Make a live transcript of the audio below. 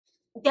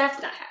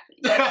That's not happening.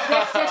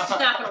 That's just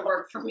not gonna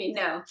work for me,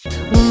 no.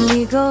 When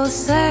we go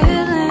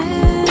sailing,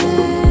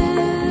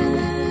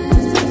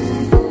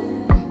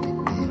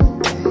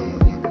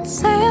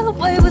 sail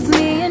away with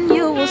me and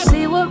you will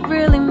see what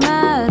really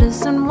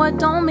matters and what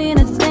don't mean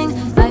a thing.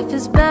 Life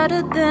is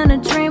better than a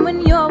dream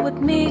when you're with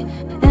me,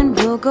 and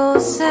we'll go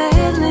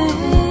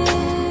sailing.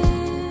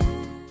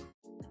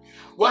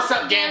 What's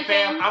up, Gang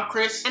Fam? I'm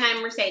Chris. And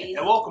I'm Mercedes.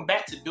 And welcome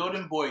back to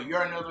Building Boy.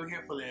 You're another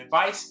here for the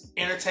advice,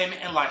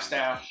 entertainment, and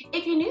lifestyle.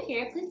 If you're new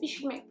here, please be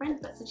sure to make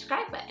friends with that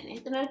subscribe button and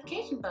hit the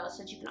notification bell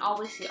so that you can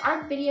always see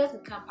our videos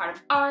and become part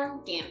of our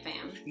Gang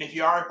Fam. And if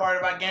you are a part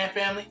of our Gang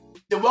family,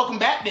 then welcome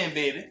back then,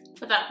 baby.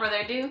 Without further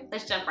ado,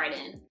 let's jump right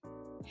in.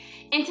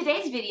 In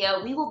today's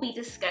video, we will be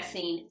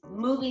discussing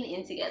moving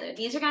in together.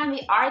 These are going to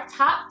be our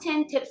top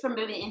 10 tips for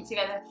moving in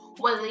together,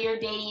 whether you're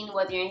dating,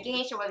 whether you're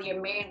engaged, or whether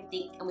you're married,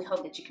 and we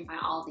hope that you can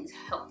find all of these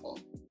helpful.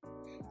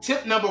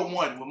 Tip number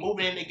one when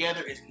moving in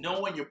together is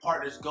knowing your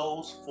partner's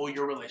goals for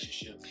your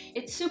relationship.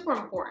 It's super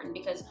important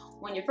because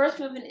when you're first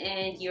moving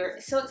in, you're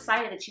so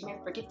excited that you may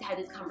forget to have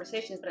these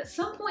conversations, but at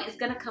some point it's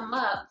going to come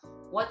up,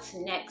 what's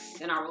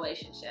next in our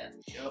relationship?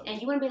 Yep.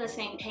 And you want to be on the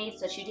same page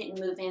so that you didn't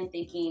move in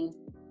thinking,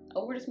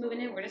 oh, we're just moving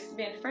in, we're just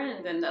being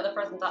friends, and the other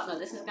person thought, no,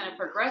 this is going to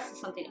progress to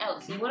something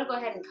else. So you want to go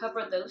ahead and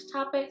cover those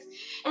topics.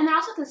 And then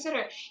also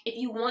consider, if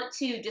you want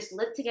to just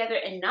live together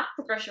and not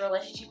progress your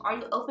relationship, are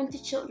you open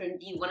to children?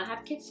 Do you want to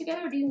have kids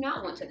together, or do you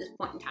not want to at this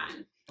point in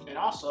time? And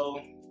also,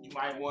 you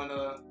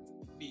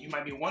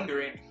might be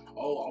wondering,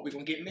 oh, are we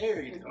going to get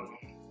married?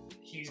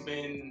 He's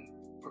been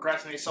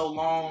procrastinating so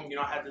long, you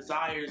know, I have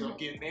desires of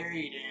getting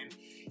married, and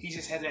he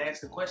just hasn't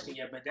asked the question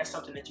yet. But that's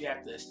something that you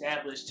have to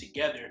establish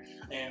together.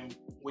 And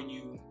when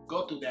you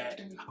go through that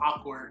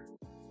awkward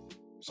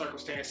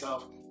circumstance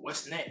of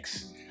what's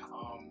next,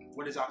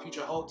 what does our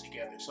future hold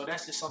together? So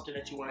that's just something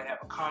that you want to have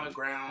a common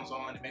grounds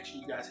on, to make sure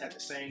you guys have the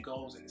same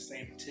goals and the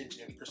same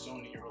intention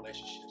pursuing in your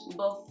relationships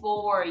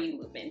Before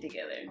you move in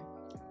together.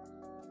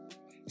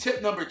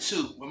 Tip number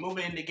two, when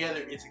moving in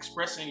together, is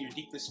expressing your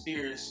deepest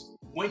fears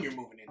when you're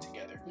moving in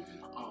together.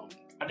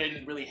 I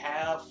didn't really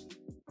have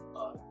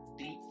a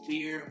deep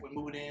fear when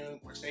moving in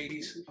with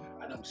Mercedes.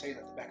 I know Mercedes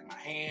at the back of my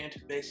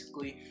hand,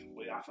 basically.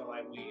 But I feel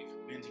like we've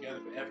been together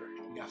forever.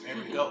 We got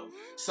forever to go.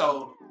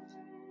 So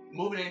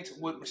moving into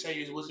with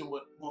Mercedes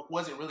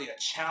wasn't really a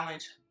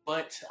challenge,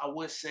 but I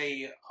would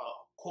say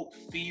quote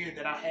fear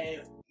that I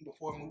had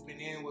before moving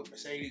in with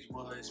Mercedes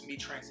was me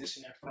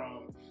transitioning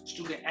from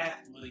student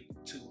athlete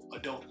to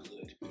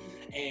adulthood,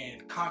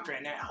 and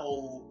conquering that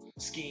whole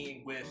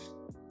scheme with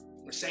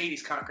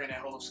Mercedes conquering that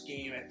whole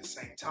scheme at the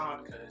same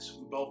time, because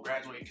we both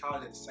graduated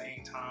college at the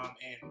same time,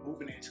 and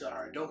moving into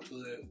our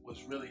adulthood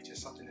was really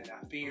just something that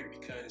I feared,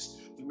 because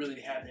we really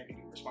didn't have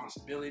any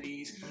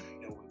responsibilities,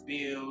 you know, with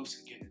bills,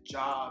 getting a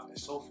job, and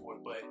so forth.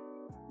 But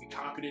we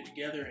conquered it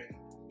together, and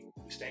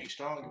we stayed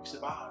strong, and we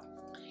survived.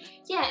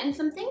 Yeah, and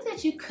some things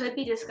that you could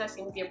be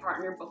discussing with your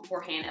partner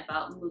beforehand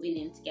about moving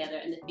in together,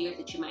 and the fears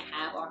that you might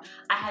have are,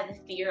 I have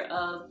the fear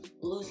of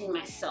losing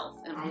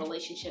myself in our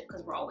relationship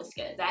because we're always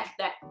together.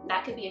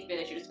 That could be a fear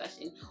that you're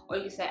discussing. Or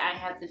you could say, I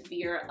have the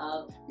fear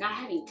of not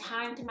having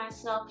time to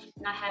myself,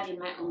 not having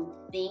my own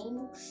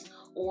things,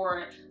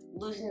 or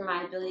losing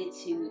my ability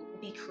to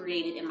be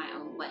creative in my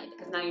own way,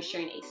 because now you're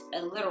sharing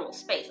a literal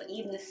space. Like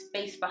even the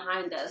space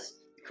behind us,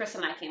 Chris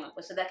and I came up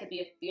with. So that could be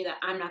a fear that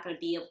I'm not going to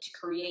be able to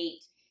create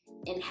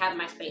and have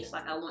my space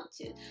like I want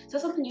to. So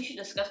it's something you should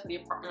discuss with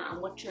your partner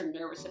on what you're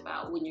nervous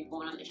about when you're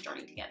going on this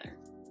journey together.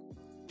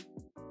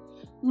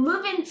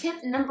 Move-in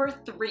tip number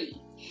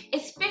 3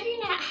 is figuring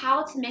out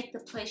how to make the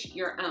place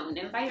your own.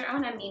 And by your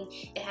own, I mean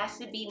it has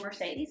to be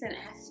Mercedes and it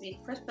has to be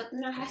Chris, but then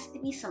there has to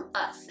be some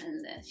us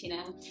in this, you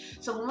know?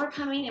 So when we're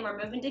coming and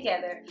we're moving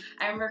together,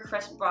 I remember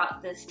Chris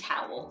brought this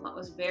towel that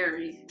was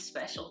very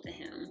special to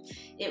him.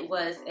 It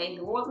was a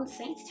New Orleans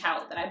Saints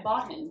towel that I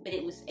bought him, but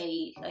it was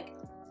a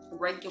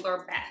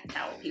regular bath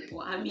towel,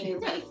 people. I mean,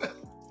 like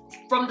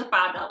from the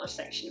 $5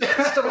 section of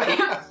the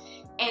store.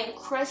 And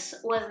Chris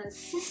was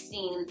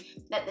insisting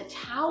that the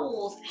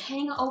towels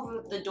hang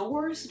over the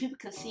doors so people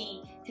can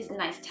see his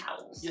nice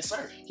towels. Yes,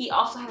 sir. He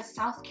also had a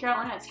South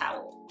Carolina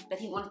towel that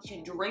he wanted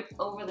to drape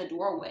over the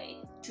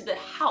doorway to the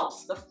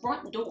house, the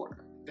front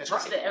door. That's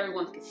right. So that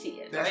everyone could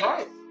see it. That's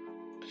right.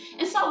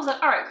 And so I was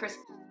like, all right, Chris,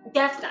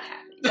 that's not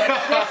happening.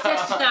 That's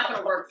just not going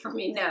to work for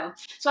me, no.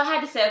 So I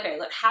had to say, okay,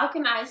 look, how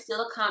can I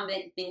still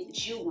accommodate things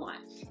that you want?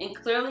 And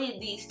clearly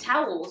these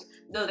towels,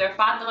 though they're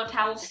 $5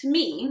 towels to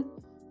me,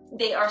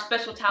 they are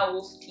special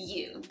towels to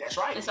you. That's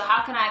right. And so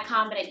how can I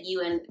accommodate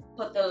you and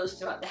put those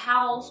throughout the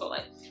house, or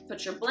like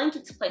put your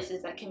blankets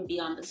places that can be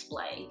on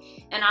display?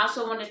 And I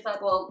also wanted to feel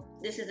like, well,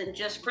 this isn't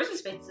just Chris's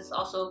space, this is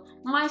also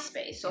my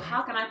space. So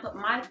how can I put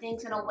my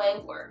things in a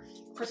way where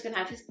Chris can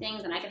have his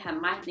things and I can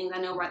have my things? I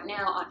know right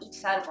now on each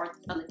side of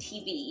on the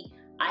TV,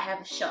 I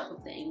have a shelf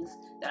of things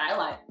that I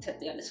like to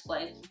be on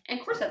display, and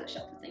Chris has a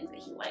shelf of things that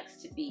he likes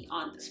to be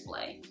on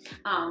display,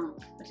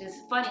 which is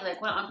funny.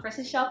 Like when on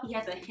Chris's shelf, he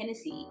has a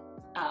Hennessy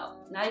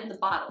not even the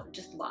bottle,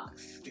 just the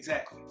box.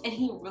 Exactly. And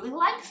he really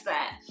likes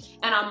that.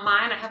 And on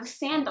mine, I have a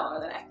sand dollar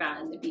that I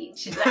found in the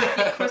beach that I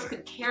think Chris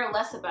could care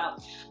less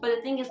about. But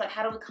the thing is, like,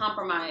 how do we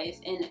compromise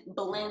and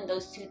blend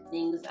those two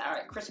things? All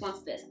right, Chris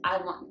wants this, I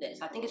want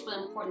this. I think it's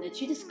really important that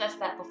you discuss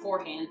that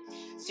beforehand,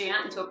 so you're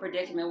not into a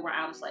predicament where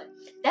I was like,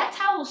 that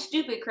towel's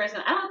stupid, Chris,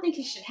 and I don't think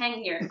it should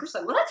hang here. And Chris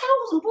was like, well, that towel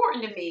was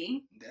important to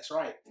me. That's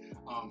right.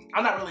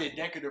 I'm not really a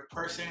decorative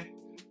person.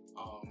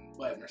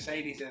 But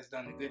Mercedes has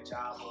done a good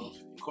job of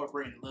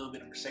incorporating a little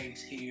bit of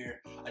Mercedes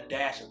here, a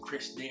dash of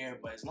Chris there.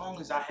 But as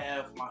long as I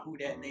have my Who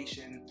Dat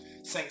Nation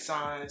Saint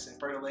signs and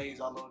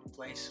Fertilades all over the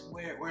place,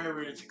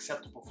 wherever it's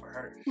acceptable for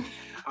her,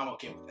 I'm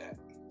okay with that.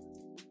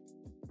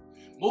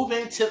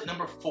 Move-in tip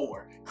number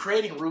 4,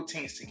 creating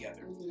routines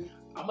together.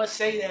 I must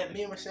say that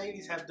me and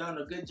Mercedes have done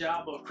a good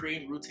job of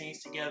creating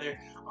routines together.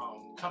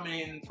 Coming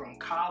in from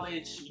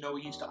college,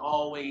 we used to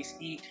always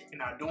eat in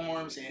our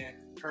dorms and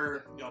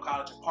her,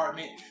 college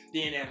apartment.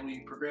 Then as we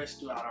progressed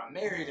throughout our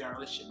marriage and our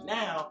relationship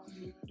now,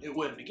 it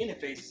was the beginning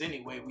phases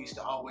anyway, we used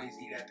to always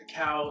eat at the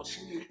couch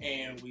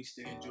and we used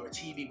to enjoy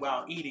TV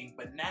while eating.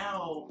 But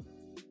now,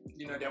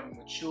 that we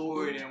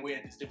matured and we're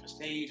at this different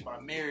stage of our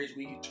marriage,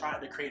 we try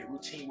to create a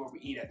routine where we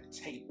eat at the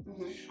table.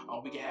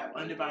 We can have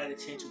undivided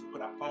attention. We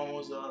put our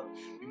phones up.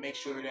 We make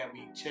sure that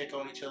we check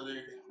on each other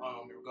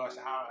in regards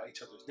to how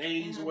each other's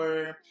days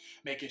were,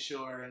 making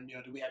sure,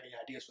 do we have any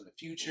ideas for the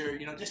future,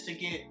 just to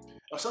get,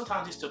 or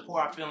sometimes just to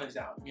pour our feelings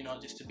out,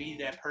 just to be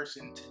that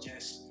person to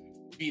just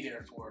be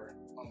there for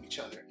each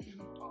other.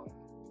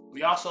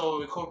 We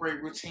also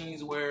incorporate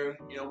routines where,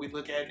 we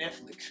look at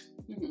Netflix.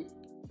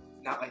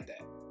 Not like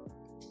that.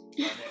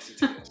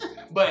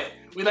 But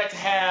we like to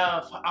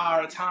have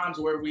our times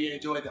where we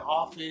enjoy The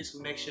Office.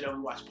 We make sure that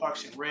we watch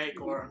Parks and Rec,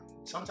 or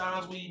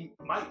sometimes we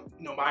might,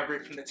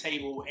 migrate from the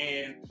table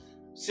and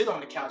sit on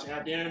the couch and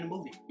have dinner in the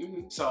movie.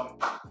 So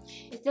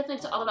it's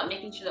definitely all about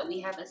making sure that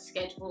we have a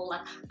schedule.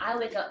 Like, I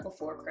wake up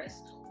before Chris,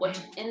 which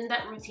in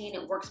that routine,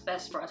 it works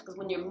best for us, because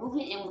when you're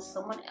moving in with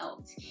someone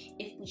else,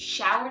 if we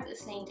shower at the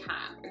same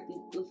time, or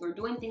if we're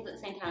doing things at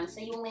the same time,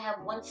 say you only have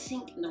one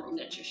sink in the room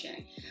that you're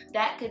sharing,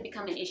 that could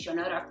become an issue. I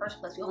know at our first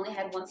place, we only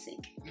had one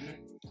sink.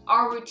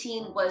 Our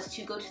routine was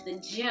to go to the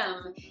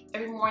gym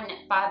every morning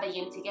at 5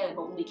 a.m. together,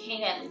 but when we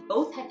came out, we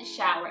both had to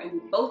shower and we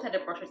both had to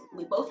brush,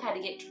 we both had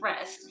to get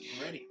dressed.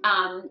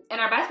 And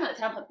our bathroom at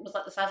the time was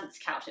like the size of this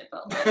couch, it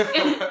felt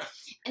like.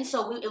 And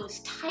so it was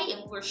tight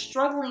and we were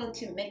struggling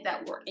to make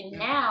that work. And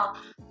now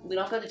we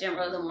don't go to the gym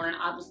early in the morning,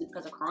 obviously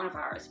because of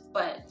coronavirus,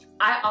 but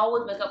I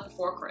always wake up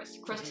before Chris.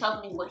 Chris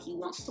tells me what he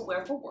wants to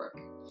wear for work.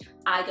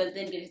 I go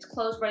then get his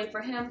clothes ready for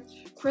him.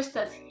 Chris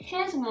does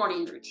his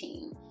morning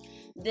routine.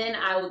 Then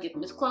I will give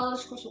him his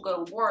clothes, Chris will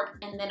go to work,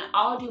 and then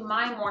I'll do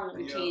my morning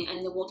routine, and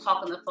then we'll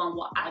talk on the phone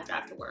while I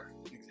drive to work.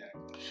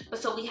 But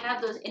so we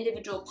have those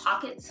individual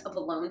pockets of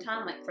alone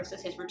time, like Chris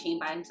does his routine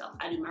by himself,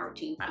 I do my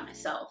routine by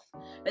myself.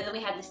 But then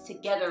we have this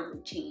together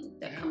routine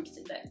that that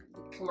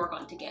we can work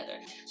on together.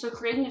 So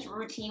creating this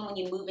routine when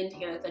you move in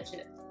together such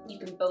that you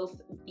can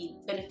both be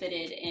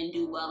benefited and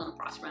do well and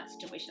prosper in that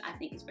situation, I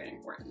think is very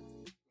important.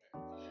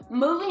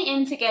 Moving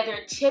in together,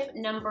 tip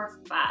number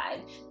 5.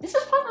 This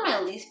is probably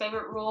my least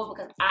favorite rule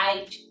because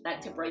I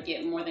like to break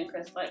it more than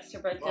Chris likes to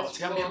break this rule.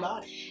 Tell me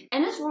about it.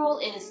 And this rule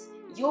is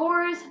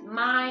yours,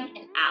 mine,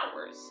 and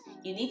ours.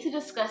 You need to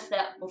discuss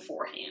that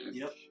beforehand.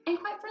 And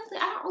quite frankly,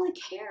 I don't really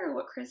care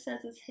what Chris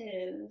says is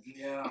his.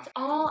 It's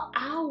all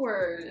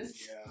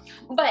ours.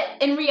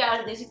 But in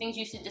reality, these are things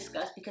you should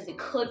discuss because it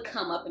could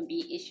come up and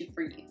be an issue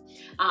for you.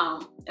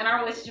 And our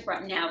relationship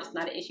right now is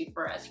not an issue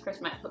for us.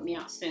 Chris might put me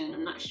out soon,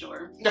 I'm not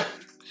sure. But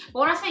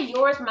when I say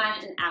yours,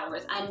 mine, and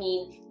ours, I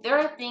mean there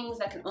are things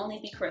that can only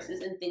be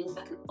Chris's and things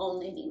that can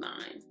only be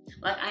mine.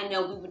 Like, I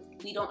know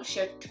we don't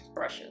share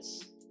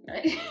toothbrushes.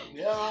 Right?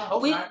 I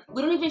hope not.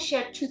 We don't even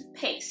share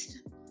toothpaste.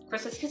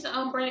 Chris has his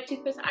own branded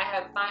toothpaste. I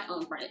have my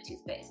own branded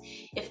toothpaste.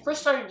 If Chris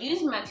started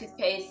using my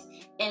toothpaste,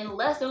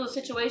 unless there was a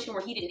situation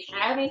where he didn't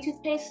have any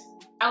toothpaste,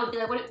 I would be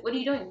like, what are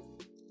you doing?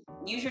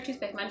 Use your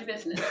toothpaste, mind your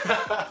business.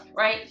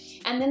 Right?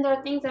 And then there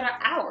are things that are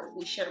ours.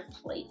 We share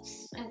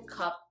plates and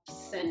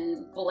cups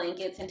and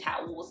blankets and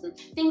towels and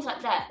things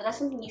like that. But that's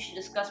something you should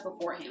discuss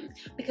beforehand.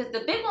 Because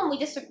the big one we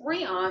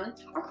disagree on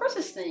are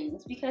Chris's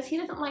things, because he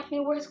doesn't like me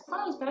to wear his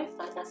clothes, but I feel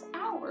like that's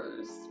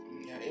ours.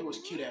 Yeah, it was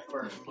cute at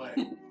first, but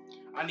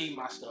I need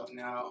my stuff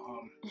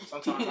now.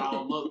 Sometimes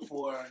I'll look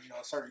for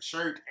a certain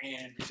shirt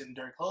and it's in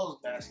the dirty clothes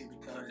basket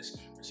because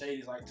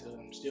Mercedes like to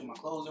steal my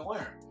clothes and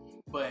wear them.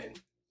 But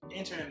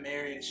entering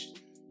marriage,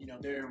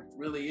 there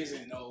really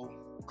isn't no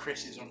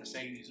Chris's or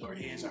Mercedes or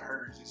his or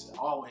hers. It's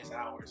always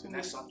ours, and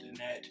that's something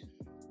that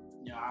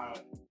I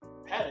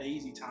had an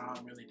easy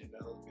time really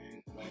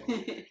developing.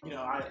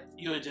 But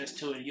you adjust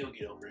to it, you'll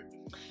get over it.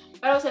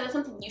 But I would say that's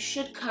something you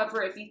should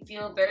cover if you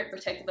feel very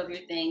protective of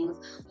your things.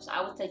 So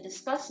I would say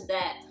discuss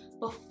that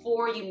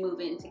before you move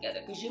in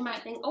together, because you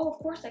might think, oh, of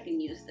course I can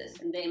use this,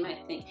 and they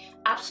might think,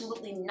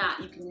 absolutely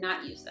not, you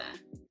cannot use that.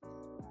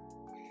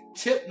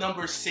 Tip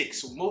number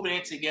 6, moving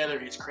in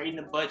together, is creating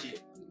a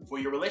budget for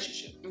your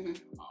relationship.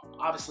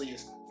 Obviously,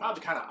 it's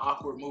probably kind of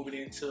awkward moving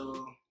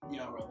into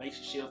a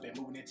relationship and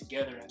moving in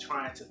together and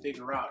trying to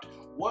figure out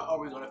what are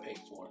we going to pay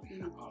for.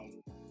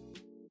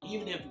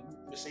 Even if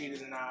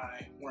Mercedes and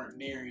I weren't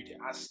married,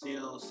 I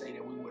still say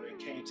that we would have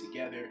came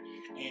together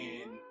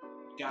and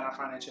got our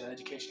financial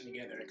education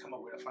together and come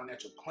up with a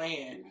financial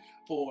plan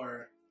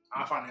for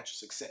our financial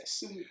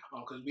success.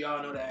 Because we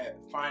all know that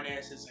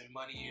finances and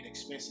money and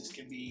expenses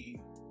can be,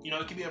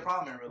 it can be a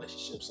problem in a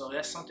relationship. So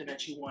that's something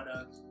that you want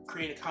to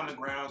create a common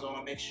grounds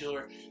on. Make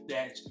sure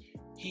that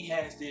he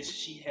has this,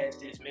 she has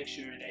this. Make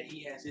sure that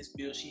he has this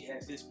bill, she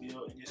has this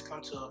bill, and just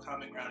come to a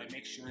common ground and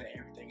make sure that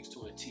everything is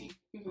to a T.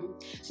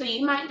 So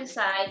you might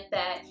decide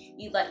that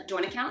you like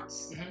joint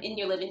accounts and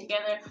you're living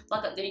together.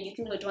 Like up there, you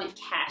can do a joint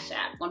cash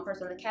app. One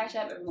person with a cash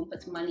app, everyone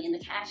puts money in the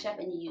cash app,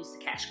 and you use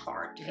the cash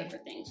card to pay for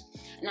things.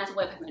 And that's a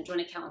way of having a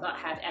joint account without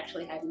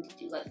actually having to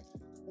do like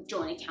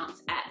joint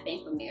accounts at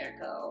Bank of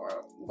America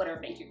or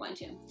whatever bank you're going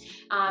to.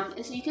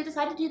 And so you could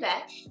decide to do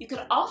that. You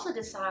could also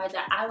decide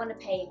that I want to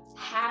pay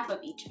half of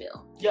each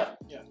bill. Yeah.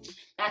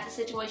 That's a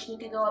situation you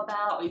can go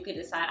about, or you could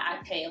decide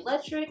I pay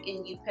electric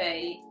and you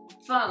pay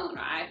phone,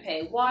 or I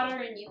pay water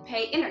and you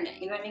pay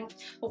internet, you know what I mean?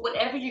 But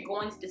whatever you're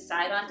going to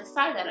decide on,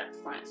 decide that up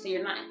front, so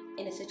you're not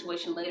in a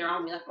situation later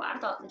on where you're like, well, I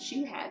thought that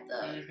you had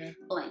the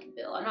blank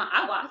bill, or no,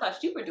 I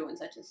thought you were doing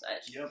such and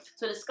such.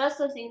 So discuss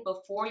those things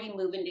before you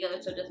move in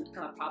together so it doesn't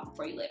become a problem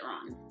for you later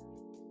on.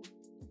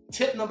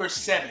 Tip number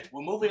 7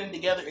 when moving in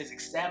together is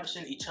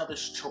establishing each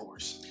other's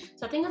chores.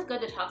 So I think it's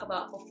good to talk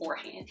about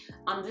beforehand.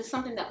 This is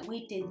something that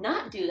we did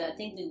not do that I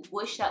think we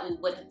wish that we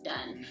would have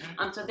done.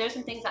 So there's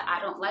some things that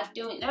I don't like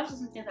doing. There's also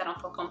some things I don't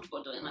feel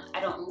comfortable doing. Like I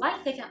don't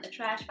like taking out the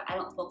trash, but I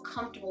don't feel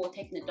comfortable with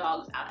taking the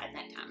dogs out at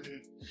nighttime.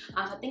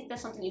 I think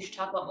that's something you should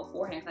talk about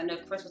beforehand. I know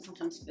Chris would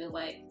sometimes feel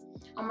like,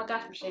 oh my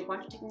gosh, Michelle, why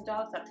aren't you taking the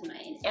dogs out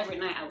tonight? And every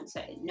night I would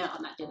say, no,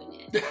 I'm not doing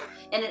it.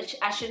 And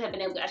I should have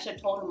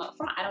told him up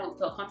front, I don't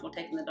feel comfortable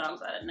taking the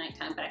dogs out at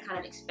nighttime, but I kind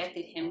of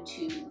expected him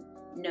to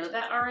know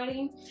that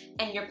already.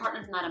 And your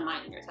partner's not a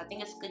minor, so I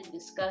think it's good to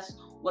discuss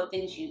what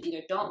things you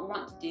either don't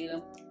want to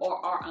do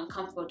or are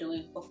uncomfortable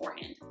doing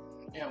beforehand.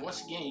 Yeah,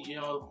 once again,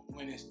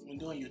 when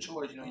doing your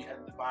chores, you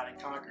have to divide and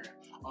conquer.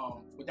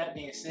 With that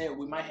being said,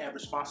 we might have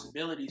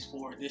responsibilities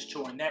for this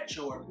chore and that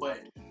chore, but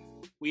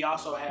we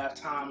also have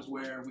times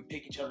where we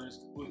pick each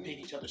other's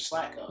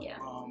slack up.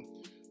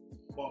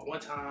 Well, one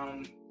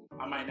time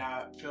I might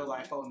not feel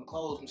like folding the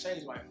clothes.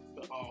 Mercedes might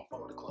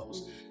fold the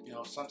clothes.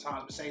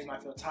 Sometimes Mercedes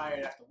might feel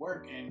tired after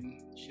work and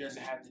she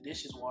doesn't have the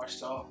dishes washed,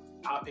 so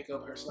I'll pick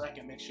up her slack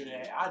and make sure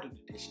that I do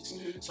the dishes.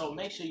 So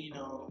make sure you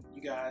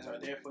guys are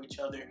there for each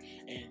other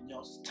and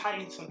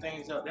tighten some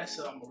things up. That's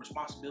a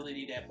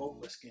responsibility that both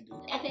of us can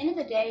do. At the end of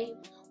the day,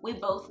 we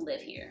both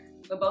live here.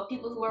 We're both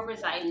people who are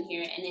residing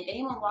here, and if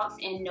anyone walks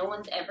in, no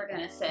one's ever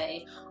gonna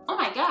say, oh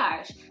my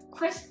gosh,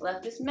 Chris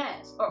left this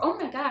mess, or oh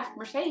my gosh,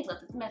 Mercedes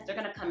left this mess. They're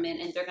gonna come in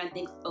and they're gonna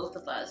think both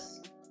of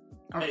us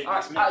are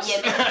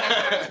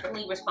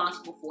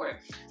responsible for it.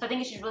 So I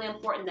think it's just really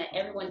important that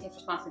everyone takes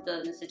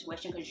responsibility in this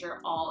situation because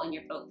you're all and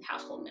you're both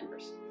household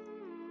members.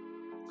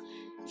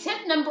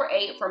 Tip number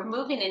 8 for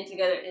moving in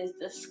together is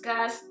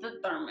discuss the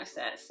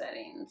thermostat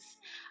settings.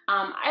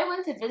 I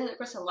went to visit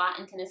Chris a lot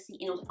in Tennessee,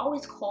 and it was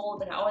always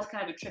cold, and I always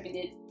kind of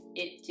attributed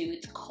it to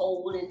it's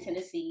cold in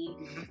Tennessee,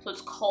 so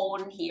it's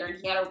cold in here, and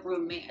he had a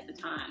roommate at the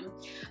time.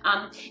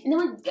 And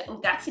then we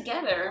got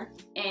together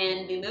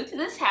and we moved to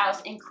this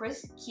house, and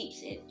Chris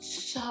keeps it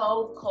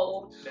so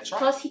cold. That's right.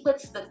 Plus he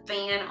puts the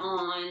fan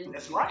on.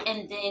 That's right.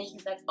 And then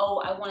he's like, oh,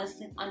 I want to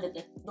sleep under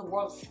the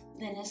world's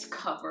thinnest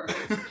cover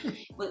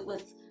with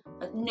like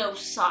no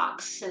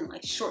socks and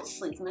like short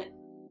sleeves. I'm like,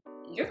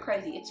 you're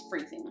crazy, it's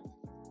freezing.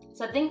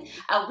 So I think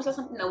this is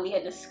something that we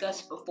had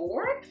discussed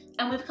before,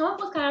 and we've come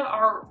up with kind of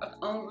our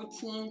own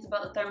routines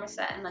about the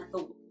thermostat and like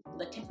the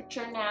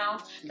temperature now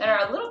that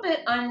are a little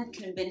bit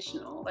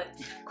unconventional. Like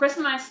Chris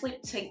and I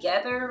sleep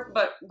together,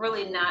 but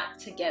really not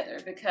together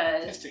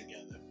because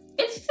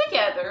it's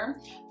together,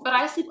 but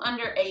I sleep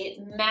under a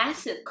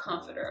massive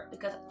comforter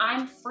because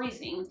I'm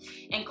freezing,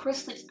 and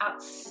Chris sleeps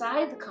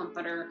outside the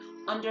comforter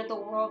under the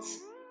world's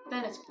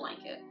thinnest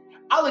blanket.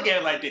 I look at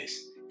it like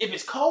this. If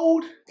it's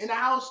cold in the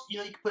house,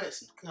 you can put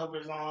some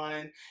covers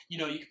on, you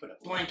can put a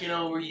blanket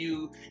over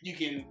you, you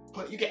can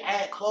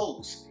add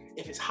clothes.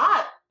 If it's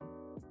hot,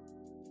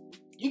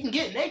 you can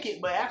get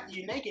naked, but after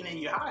you're naked and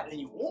you're hot and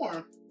you're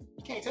warm,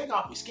 you can't take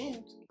off your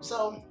skin.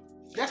 So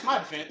that's my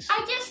defense.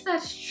 I guess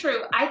that's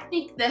true. I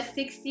think the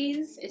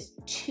 60s is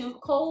too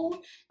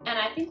cold, and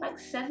I think like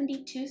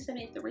 72,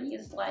 73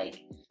 is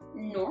like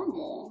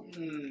normal.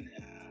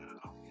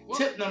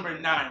 Tip number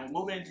 9 when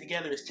moving in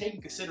together is taking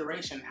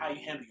consideration how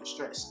you handle your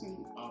stress.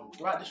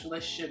 Throughout this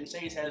relationship,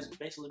 Mercedes has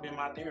basically been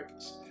my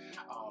therapist.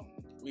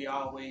 We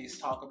always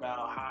talk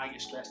about how I get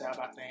stressed out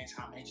about things,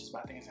 how I'm anxious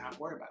about things, and how I'm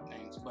worried about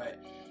things.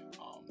 But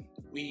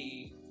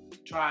we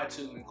try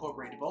to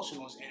incorporate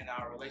devotionals in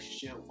our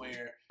relationship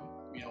where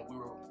we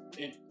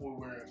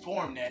were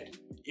informed that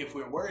if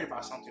we're worried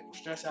about something, if we're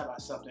stressed out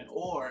about something,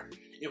 or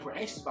if we're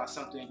anxious about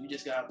something, you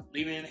just gotta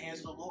leave it in the hands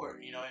of the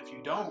Lord. If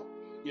you don't,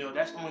 you know,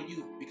 that's on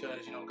you,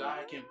 because, you know,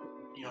 God can,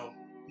 you know,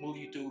 move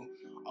you through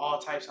all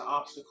types of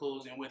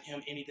obstacles, and with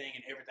him, anything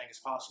and everything is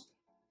possible.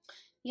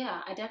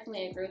 Yeah, I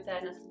definitely agree with that,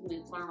 and that's something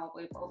we've learned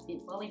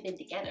while we've been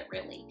together,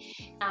 really.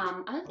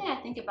 Another thing I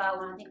think about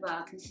when I think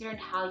about considering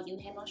how you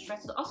handle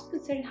stress is also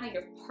considering how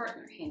your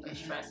partner handles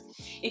stress.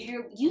 If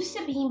you're used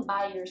to being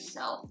by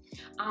yourself,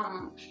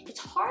 it's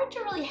hard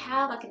to really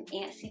have like an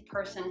antsy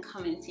person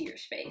come into your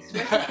space.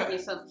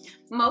 So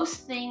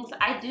most things,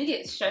 I do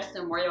get stressed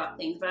and worried about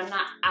things, but I'm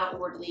not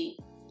outwardly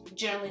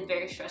generally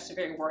very stressed or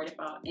very worried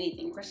about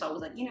anything. Chris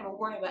always like, you never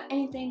worry about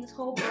anything this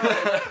whole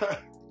world.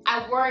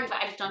 I worry, but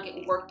I just don't get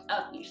worked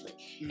up usually.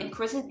 And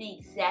Chris is the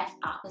exact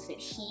opposite.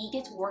 He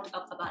gets worked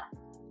up about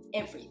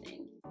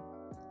everything.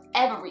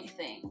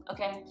 Everything,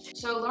 okay?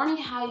 So learning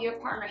how your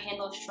partner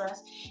handles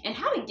stress and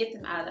how to get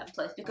them out of that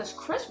place, because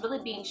Chris really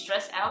being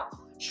stressed out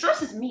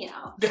stresses me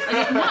out. Like,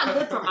 it's not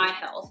good for my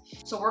health.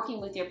 So working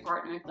with your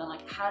partner and feeling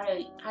like, how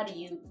do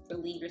you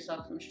relieve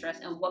yourself from stress,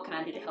 and what can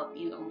I do to help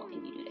you, and what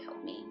can you do to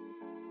help me?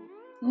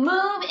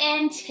 Move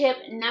in tip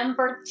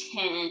number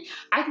 10.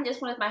 I think this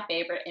one is my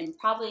favorite and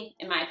probably,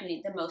 in my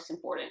opinion, the most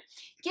important.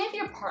 Give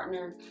your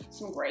partner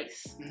some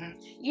grace.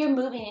 You're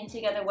moving in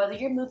together, whether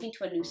you're moving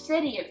to a new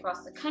city,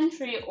 across the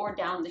country, or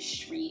down the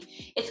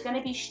street. It's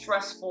gonna be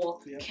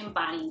stressful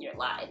combining your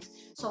lives.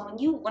 So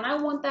when I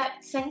want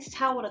that Saints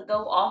towel to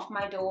go off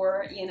my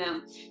door, you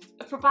know,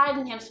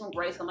 providing him some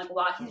grace, I'm like,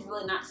 wow, he's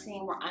really not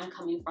seeing where I'm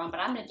coming from, but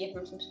I'm gonna give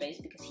him some space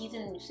because he's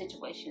in a new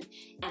situation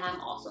and I'm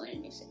also in a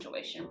new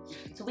situation.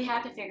 So we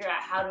have to figure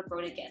out how to grow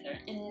together,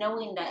 and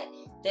knowing that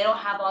they don't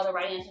have all the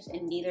right answers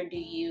and neither do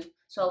you.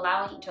 So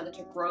allowing each other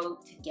to grow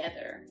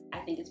together, I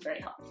think is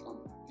very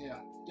helpful. Yeah,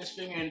 just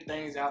figuring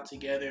things out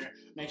together.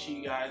 Make sure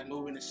you guys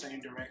move in the same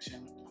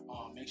direction.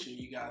 Make sure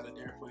you guys are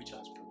there for each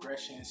other's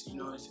progressions. You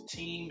know, it's a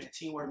team, and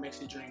teamwork makes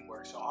the dream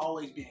work. So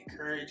always be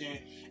encouraging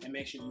and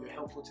make sure you're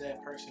helpful to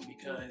that person,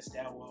 because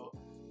that will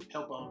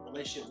help a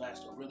relationship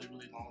last a really,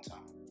 really long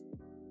time.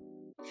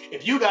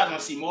 If you guys want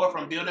to see more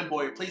from Building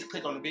Boy, please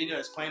click on the video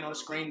that's playing on the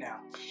screen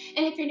now.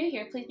 And if you're new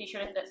here, please be sure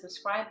to hit that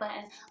subscribe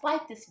button,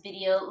 like this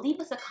video, leave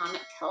us a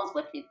comment, tell us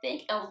what you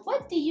think, and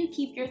what do you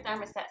keep your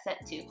thermostat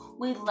set to?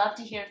 We'd love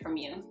to hear from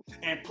you.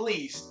 And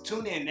please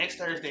tune in next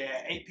Thursday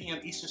at 8 p.m.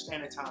 Eastern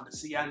Standard Time to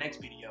see our next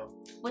video.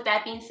 With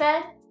that being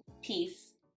said, peace.